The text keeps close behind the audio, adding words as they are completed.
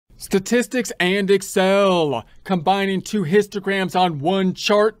Statistics and Excel, combining two histograms on one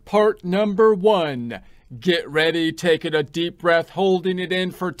chart, part number 1. Get ready, taking a deep breath, holding it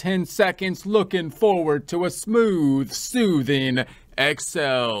in for 10 seconds, looking forward to a smooth, soothing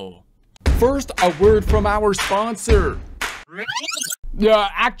Excel. First, a word from our sponsor. Yeah,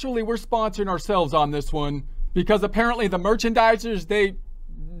 actually, we're sponsoring ourselves on this one because apparently the merchandisers, they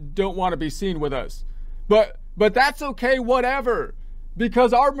don't want to be seen with us. But that's okay, whatever.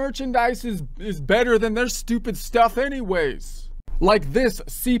 Because our merchandise is better than their stupid stuff anyways. Like this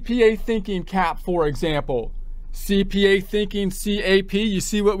CPA thinking cap, for example. CPA thinking CAP, you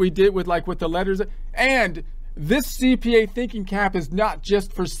see what we did with the letters? And this CPA thinking cap is not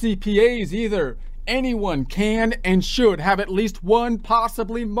just for CPAs either. Anyone can and should have at least one,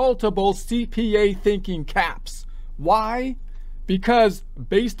 possibly multiple CPA thinking caps. Why? Because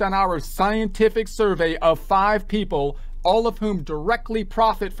based on our scientific survey of 5 people, all of whom directly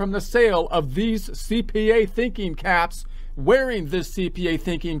profit from the sale of these CPA thinking caps, wearing this CPA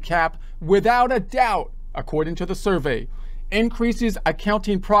thinking cap, without a doubt, according to the survey, increases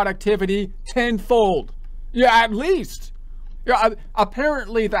accounting productivity tenfold. Yeah, at least. Yeah,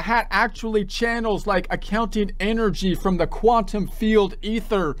 apparently the hat actually channels accounting energy from the quantum field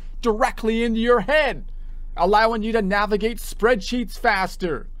ether directly into your head, allowing you to navigate spreadsheets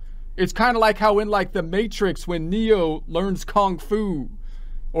faster. It's kind of like how in the Matrix when Neo learns Kung Fu,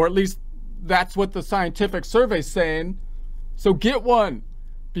 or at least that's what the scientific survey's saying. So get one,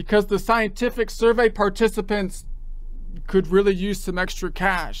 because the scientific survey participants could really use some extra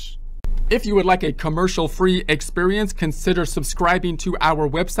cash. If you would like a commercial-free experience, consider subscribing to our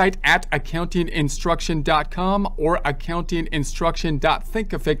website at accountinginstruction.com or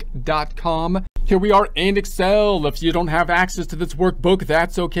accountinginstruction.thinkific.com. Here we are in Excel. If you don't have access to this workbook,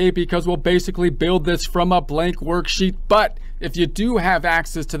 that's okay, because we'll basically build this from a blank worksheet. But if you do have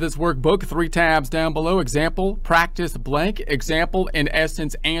access to this workbook, 3 tabs down below: example, practice, blank, example, in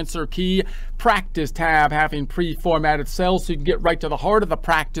essence, answer key, practice tab having pre-formatted cells so you can get right to the heart of the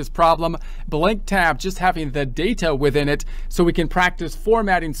practice problem, blank tab just having the data within it so we can practice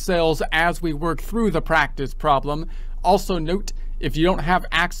formatting cells as we work through the practice problem. Also note, if you don't have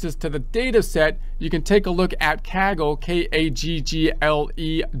access to the data set, you can take a look at Kaggle, Kaggle.com,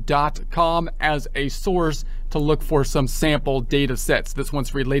 as a source to look for some sample data sets. This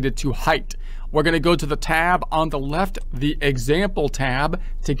one's related to height. We're going to go to the tab on the left, the example tab,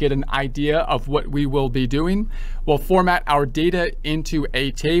 to get an idea of what we will be doing. We'll format our data into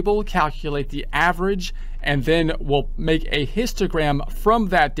a table, calculate the average, and then we'll make a histogram from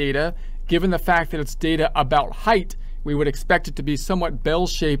that data. Given the fact that it's data about height, we would expect it to be somewhat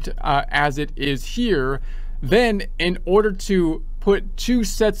bell-shaped as it is here. Then, in order to put 2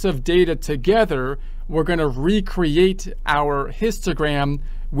 sets of data together, we're going to recreate our histogram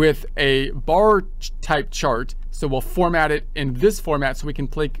with a bar type chart. So we'll format it in this format so we can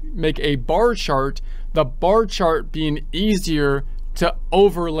make a bar chart, the bar chart being easier to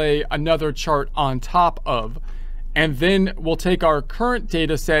overlay another chart on top of. And then we'll take our current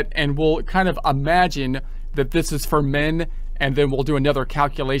data set and we'll kind of imagine that this is for men, and then we'll do another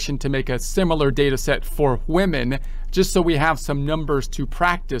calculation to make a similar data set for women, just so we have some numbers to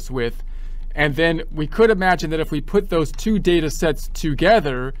practice with. And then we could imagine that if we put those 2 data sets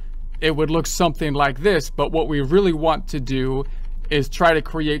together, it would look something like this. But what we really want to do is try to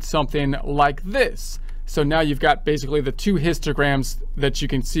create something like this. So now you've got basically the 2 histograms that you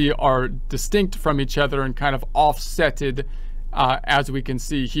can see are distinct from each other and kind of offsetted as we can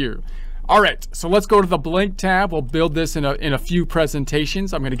see here. All right, so let's go to the blank tab. We'll build this in a few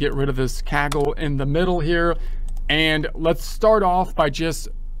presentations. I'm going to get rid of this Kaggle in the middle here. And let's start off by just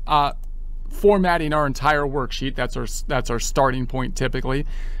formatting our entire worksheet. That's our starting point typically.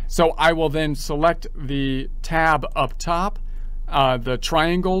 So I will then select the tab up top, the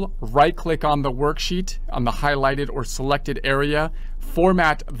triangle, right-click on the worksheet on the highlighted or selected area,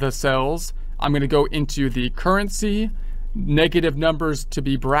 format the cells. I'm going to go into the currency, negative numbers to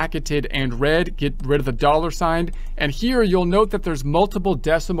be bracketed and red, get rid of the $sign. And here you'll note that there's multiple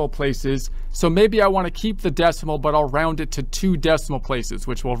decimal places. So maybe I want to keep the decimal, but I'll round it to 2 decimal places,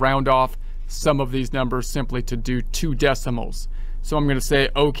 which will round off some of these numbers simply to do 2 decimals. So I'm going to say,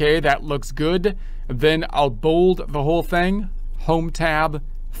 okay, that looks good. Then I'll bold the whole thing, home tab,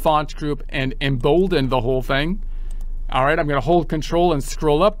 font group, and embolden the whole thing. All right, I'm going to hold control and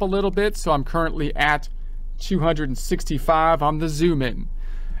scroll up a little bit. So I'm currently at 265 on the zoom in.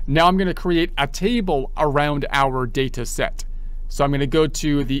 Now I'm going to create a table around our data set. So I'm going to go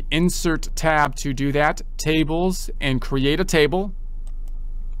to the insert tab to do that, tables, and create a table.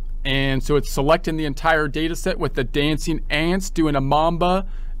 And so it's selecting the entire data set with the dancing ants doing a mamba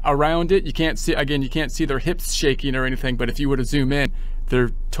around it. You can't see, again, you can't see their hips shaking or anything, but if you were to zoom in,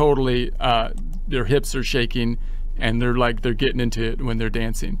 they're totally, their hips are shaking, and they're getting into it when they're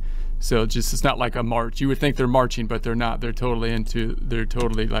dancing. So just, it's not like a march. You would think they're marching, but they're not. They're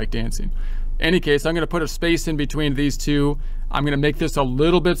totally like dancing. Any case, I'm going to put a space in between these two. I'm going to make this a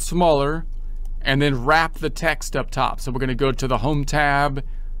little bit smaller and then wrap the text up top. So we're going to go to the Home tab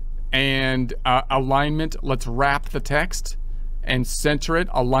and alignment. Let's wrap the text and center it,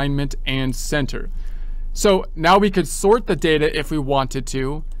 alignment and center. So now we could sort the data if we wanted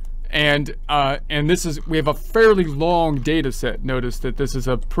to. And this is, we have a fairly long data set. Notice that this is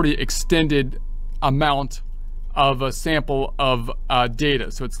a pretty extended amount of a sample of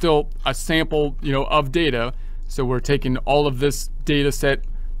data. So it's still a sample, you know, of data. So we're taking all of this data set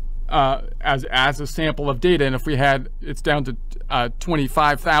as a sample of data. And if we had, it's down to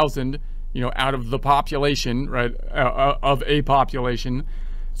 25,000, you know, out of the population, right, of a population.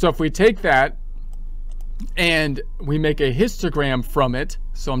 So if we take that and we make a histogram from it,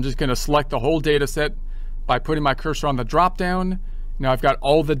 so I'm just going to select the whole data set by putting my cursor on the drop down. Now I've got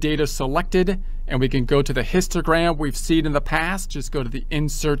all the data selected, and we can go to the histogram we've seen in the past. Just go to the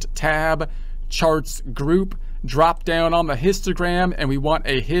Insert tab, Charts group, drop down on the histogram, and we want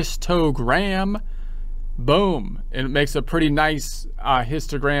a histogram. Boom. And it makes a pretty nice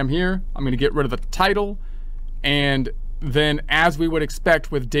histogram here. I'm going to get rid of the title, and then, as we would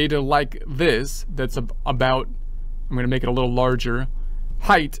expect with data like this, that's about, I'm going to make it a little larger,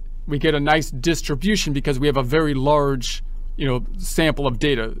 height, we get a nice distribution because we have a very large, you know, sample of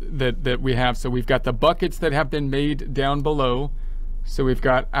data that we have. So we've got the buckets that have been made down below. So we've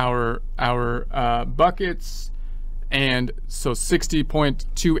got our buckets, and so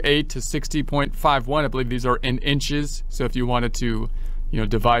 60.28 to 60.51, I believe these are in inches. So if you wanted to, you know,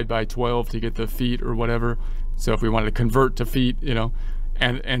 divide by 12 to get the feet or whatever. So if we wanted to convert to feet, you know,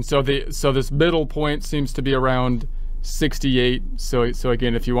 and so this middle point seems to be around 68. So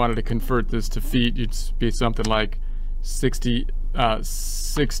again, if you wanted to convert this to feet, you'd be something like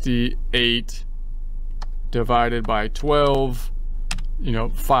 68 divided by 12, you know,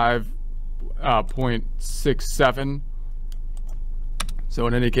 5.67. So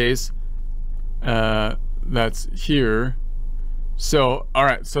in any case, that's here. So all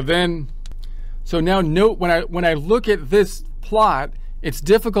right, so now note, when I look at this plot, it's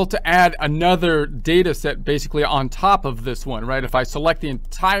difficult to add another data set basically on top of this one, right? If I select the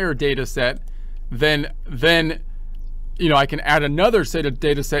entire data set, then you know, I can add another set of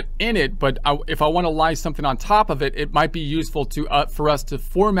data set in it, but if I want to lie something on top of it, it might be useful to for us to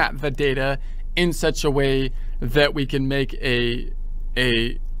format the data in such a way that we can make a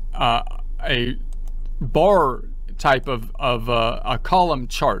bar type of a column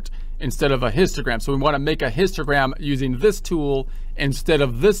chart instead of a histogram. So we want to make a histogram using this tool instead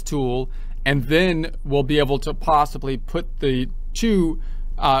of this tool, and then we'll be able to possibly put the two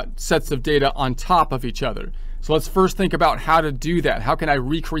sets of data on top of each other. So let's first think about how to do that. How can I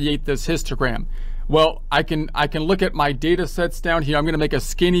recreate this histogram? Well, I can look at my data sets down here. I'm going to make a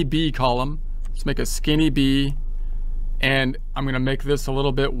skinny B column. Let's make a skinny B, and I'm going to make this a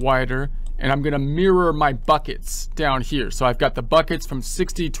little bit wider. And I'm going to mirror my buckets down here. So I've got the buckets from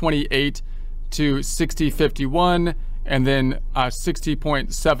 6028 to 6051, and then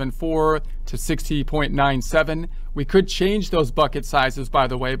 60.74 to 60.97. We could change those bucket sizes, by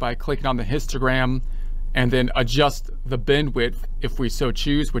the way, by clicking on the histogram and then adjust the bin width if we so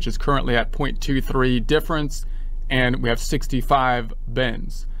choose, which is currently at 0.23 difference, and we have 65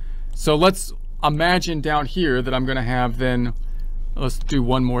 bins. So let's imagine down here that I'm going to have then, let's do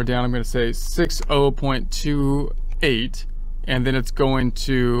one more down. I'm going to say 60.28, and then it's going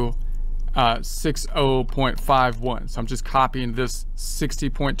to 60.51. So I'm just copying this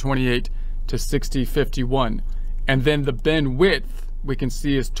 60.28 to 60.51. And then the bin width we can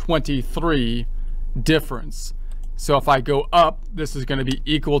see is 23 difference. So if I go up, this is going to be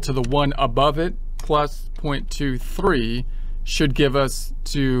equal to the one above it plus 0.23 should give us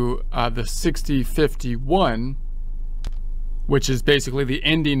to the 60.51, which is basically the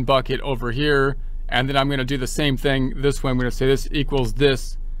ending bucket over here. And then I'm going to do the same thing this way. I'm going to say this equals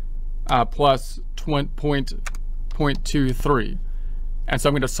this plus 0.23. And so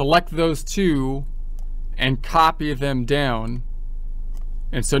I'm going to select those two and copy them down.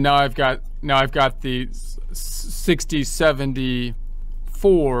 And so now I've got the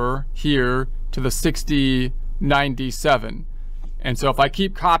 6074 here to the 6097. And so if I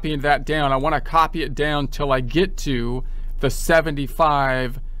keep copying that down, I want to copy it down till I get to the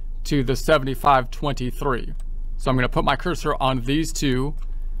 75 to the 7523. So I'm going to put my cursor on these two.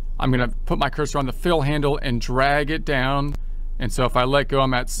 I'm going to put my cursor on the fill handle and drag it down And so if I let go,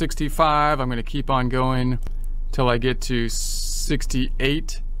 I'm at 65. I'm going to keep on going till I get to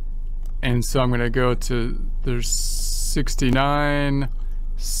 68. And so I'm going to go to, there's 69,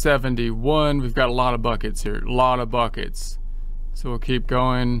 71. We've got a lot of buckets here, a lot of buckets. So we'll keep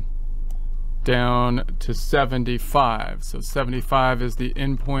going down to 75. So 75 is the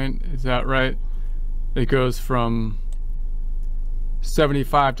endpoint, is that right? It goes from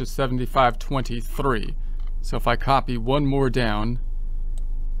 75 to 7523. So if I copy one more down,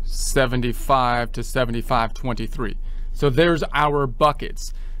 75 to 7523. So there's our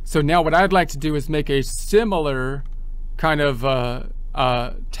buckets. So now what I'd like to do is make a similar kind of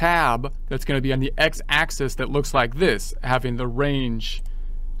tab that's going to be on the x-axis that looks like this, having the range.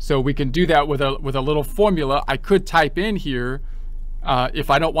 So we can do that with a little formula. I could type in here, if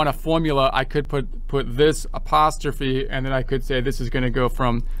I don't want a formula, I could put this apostrophe, and then I could say this is going to go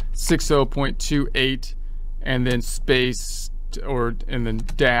from 60.28 and then space, and then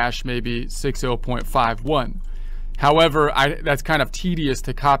dash maybe 60.51. However, that's kind of tedious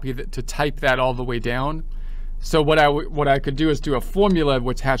to copy to type that all the way down. So what I could do is do a formula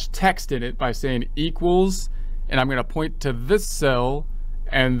which has text in it by saying equals, and I'm going to point to this cell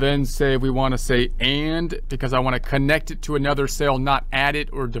and then say we want to say and, because I want to connect it to another cell, not add it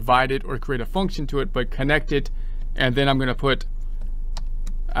or divide it or create a function to it, but connect it. And then I'm going to put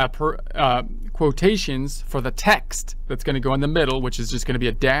quotations for the text that's going to go in the middle, which is just going to be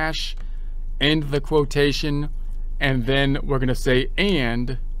a dash, end the quotation, and then we're going to say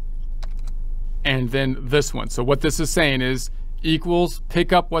and then this one. So what this is saying is equals,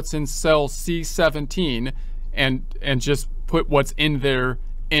 pick up what's in cell C17 and just put what's in there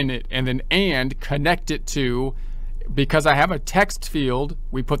in it, and then and connect it to, because I have a text field,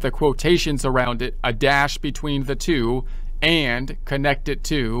 we put the quotations around it, a dash between the two, and connect it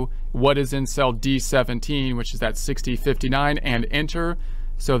to what is in cell D17, which is that 6059, and enter.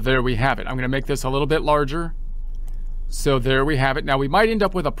 So there we have it. I'm going to make this a little bit larger. So there we have it. Now we might end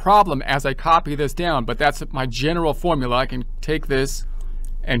up with a problem as I copy this down, but that's my general formula. I can take this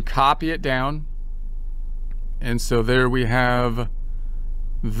and copy it down. And so there we have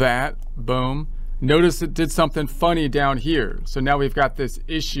that, boom. Notice it did something funny down here. So now we've got this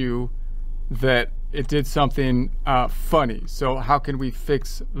issue that it did something funny. So how can we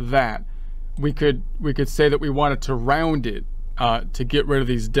fix that? We could say that we wanted to round it to get rid of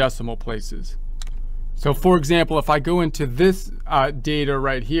these decimal places. So for example, if I go into this data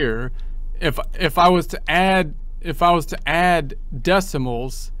right here, if I was to add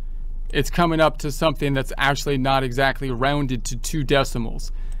decimals, it's coming up to something that's actually not exactly rounded to 2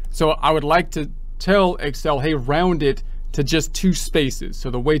 decimals. So I would like to tell Excel, hey, round it to just 2 spaces.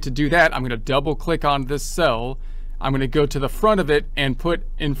 So the way to do that, I'm going to double click on this cell. I'm going to go to the front of it and put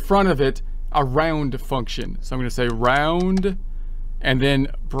in front of it a round function. So I'm going to say round and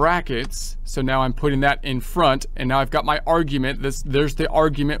then brackets. So now I'm putting that in front, and now I've got my argument. There's the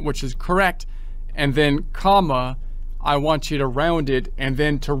argument, which is correct, and then comma, I want you to round it, and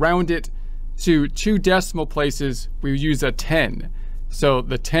then to round it to 2 decimal places, we use a 10. So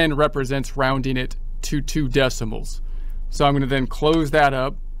the 10 represents rounding it to 2 decimals. So I'm going to then close that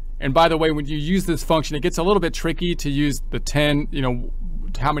up. And by the way, when you use this function, it gets a little bit tricky to use the 10, you know,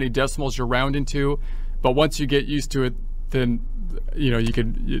 how many decimals you're rounding to. But once you get used to it, then, you know,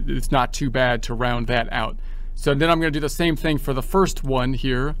 it's not too bad to round that out. So then I'm going to do the same thing for the first one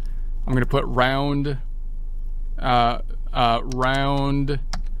here. I'm going to put round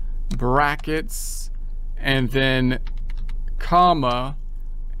brackets and then comma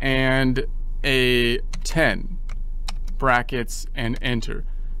and a 10 brackets and enter.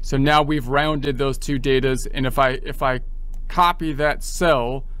 So now we've rounded those 2 datas, and if I copy that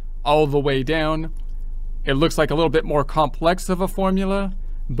cell all the way down, it looks like a little bit more complex of a formula,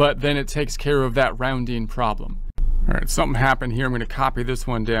 but then it takes care of that rounding problem. All right, something happened here. I'm going to copy this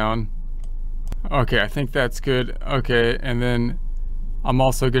one down. Okay, I think that's good. Okay, and then I'm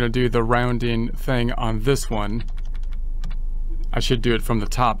also going to do the rounding thing on this one. I should do it from the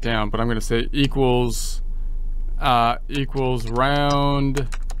top down, but I'm going to say equals round,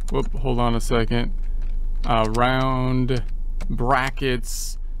 whoop, hold on a second, round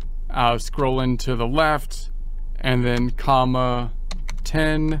brackets, scrolling to the left, and then comma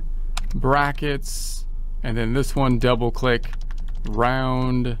 10 brackets, and then this one double click,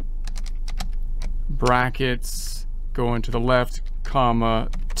 round brackets, going to the left, comma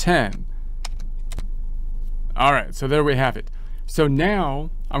 10. All right, so there we have it. So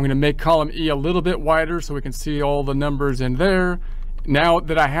now I'm going to make column E a little bit wider so we can see all the numbers in there. Now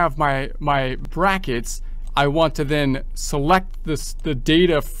that I have my brackets, I want to then select the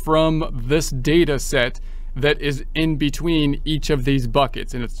data from this data set that is in between each of these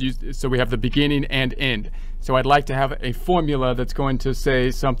buckets, and it's used, so we have the beginning and end. So I'd like to have a formula that's going to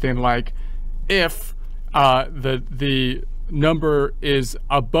say something like, if the number is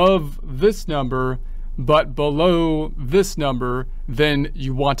above this number but below this number, then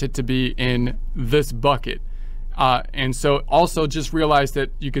you want it to be in this bucket. And so also just realize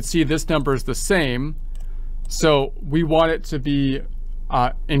that you could see this number is the same. So we want it to be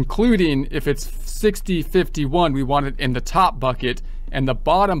including, if it's 60, 51, we want it in the top bucket, and the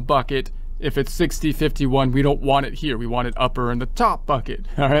bottom bucket, if it's 60, 51, we don't want it here. We want it upper in the top bucket.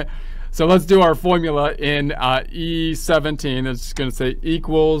 All right. So let's do our formula in E17. It's going to say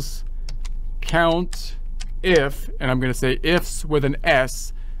equals count if, and I'm going to say ifs with an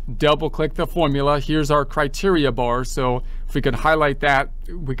S. Double click the formula. Here's our criteria bar. So if we could highlight that,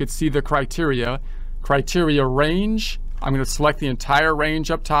 we could see the criteria. Criteria range. I'm going to select the entire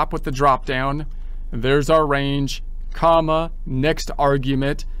range up top with the drop down. There's our range, comma, next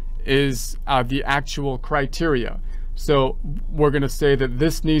argument is the actual criteria. So we're going to say that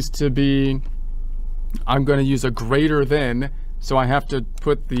this needs to be, I'm going to use a greater than, so I have to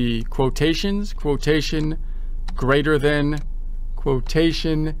put the quotations, quotation, greater than,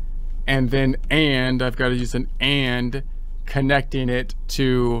 quotation, and then and, I've got to use an and connecting it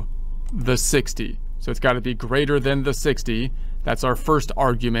to the 60. So it's got to be greater than the 60. That's our first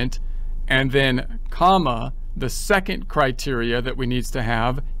argument. And then comma, the second criteria that we need to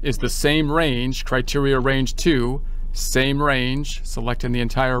have is the same range, criteria range 2, same range, selecting the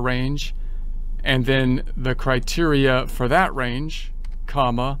entire range. And then the criteria for that range,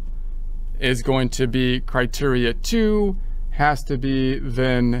 comma, is going to be criteria 2, has to be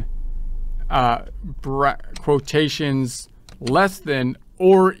then quotations less than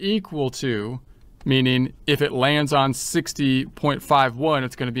or equal to, meaning if it lands on 60.51,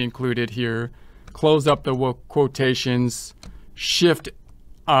 it's going to be included here. Close up the quotations, shift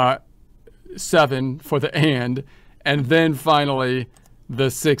 7 for the and then finally the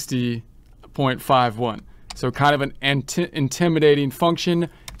 60.51. So kind of an intimidating function,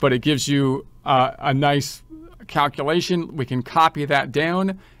 but it gives you a nice calculation. We can copy that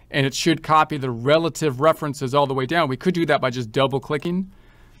down, and it should copy the relative references all the way down. We could do that by just double clicking,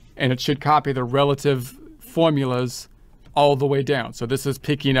 and it should copy the relative formulas all the way down. So this is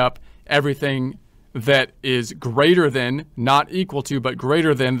picking up everything that is greater than, not equal to, but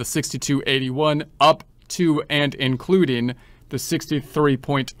greater than the 6281 up to and including the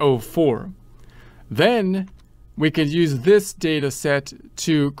 63.04. Then we could use this data set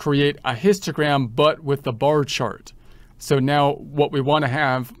to create a histogram, but with the bar chart. So now what we want to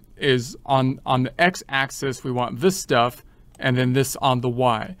have is on the x-axis, we want this stuff, and then this on the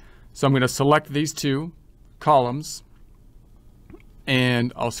y. So I'm going to select these two columns,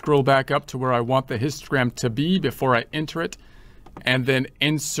 and I'll scroll back up to where I want the histogram to be before I enter it, and then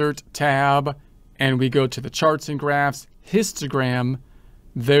insert tab, and we go to the charts and graphs, histogram.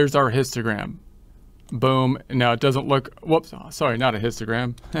 There's our histogram. Boom. Now it doesn't look, whoops, sorry, not a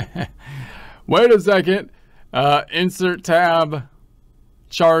histogram. Wait a second. Insert tab,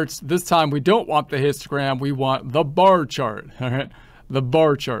 charts. This time we don't want the histogram, we want the bar chart. All right, the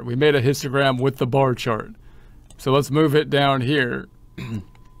bar chart. We made a histogram with the bar chart. So let's move it down here.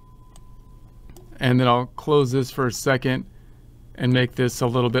 And then I'll close this for a second and make this a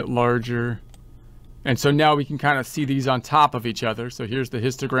little bit larger. And so now we can kind of see these on top of each other. So here's the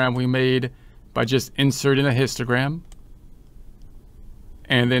histogram we made by just inserting a histogram.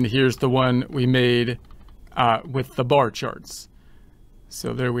 And then here's the one we made with the bar charts.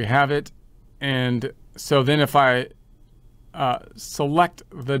 So there we have it. And so then if I select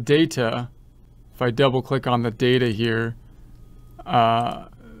the data, if I double click on the data here,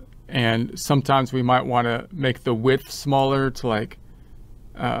 and sometimes we might want to make the width smaller to like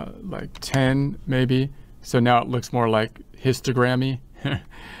 10 maybe. So now it looks more like histogrammy,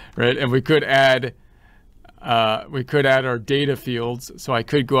 right? And we could add our data fields. So I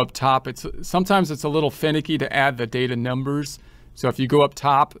could go up top. Sometimes it's a little finicky to add the data numbers. So if you go up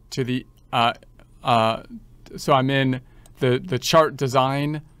top to the, so I'm in the chart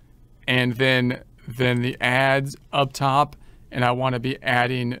design, and then the ads up top, and I want to be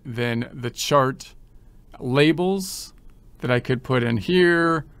adding then the chart labels that I could put in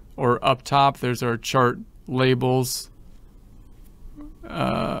here, or up top, there's our chart labels.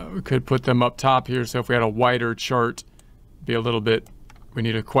 We could put them up top here. So if we had a wider chart, be a little bit, we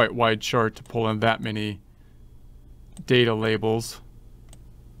need a quite wide chart to pull in that many data labels.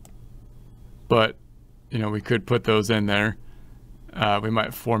 But, you know, we could put those in there. We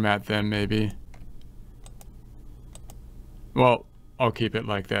might format them maybe. Well, I'll keep it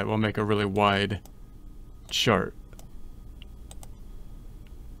like that. We'll make a really wide chart.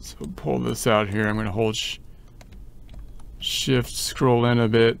 So pull this out here. I'm going to hold shift, scroll in a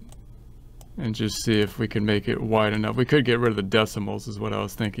bit, and just see if we can make it wide enough. We could get rid of the decimals is what I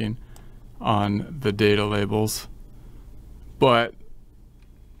was thinking on the data labels. But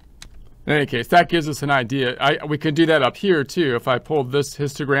in any case, that gives us an idea. We could do that up here too. If I pulled this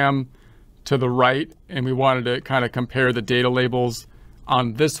histogram to the right and we wanted to kind of compare the data labels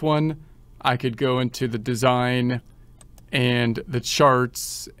on this one, I could go into the design and the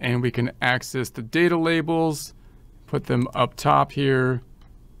charts, and we can access the data labels, put them up top here.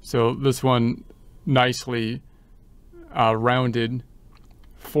 So this one nicely rounded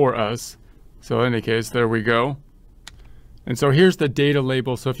for us. So in any case, there we go. And so here's the data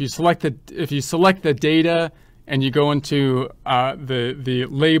label. So if you select the data and you go into the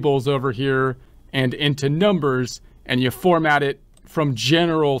labels over here and into numbers, and you format it from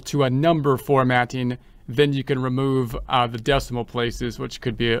general to a number formatting, then you can remove the decimal places, which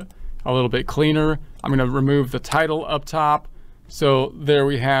could be a little bit cleaner. I'm going to remove the title up top. So there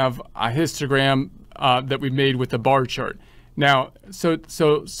we have a histogram that we made with the bar chart. Now, so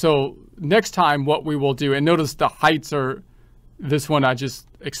next time what we will do, and notice the heights are, this one I just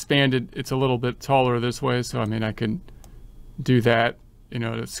expanded, it's a little bit taller this way. So I mean, I can do that, you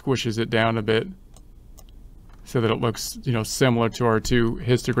know, it squishes it down a bit so that it looks, you know, similar to our two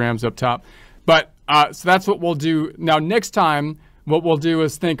histograms up top. But so that's what we'll do. Now, next time, what we'll do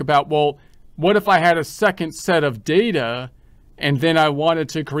is think about, well, what if I had a second set of data and then I wanted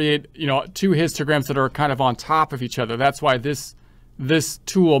to create, you know, two histograms that are kind of on top of each other? That's why this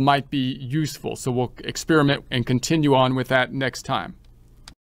tool might be useful. So we'll experiment and continue on with that next time.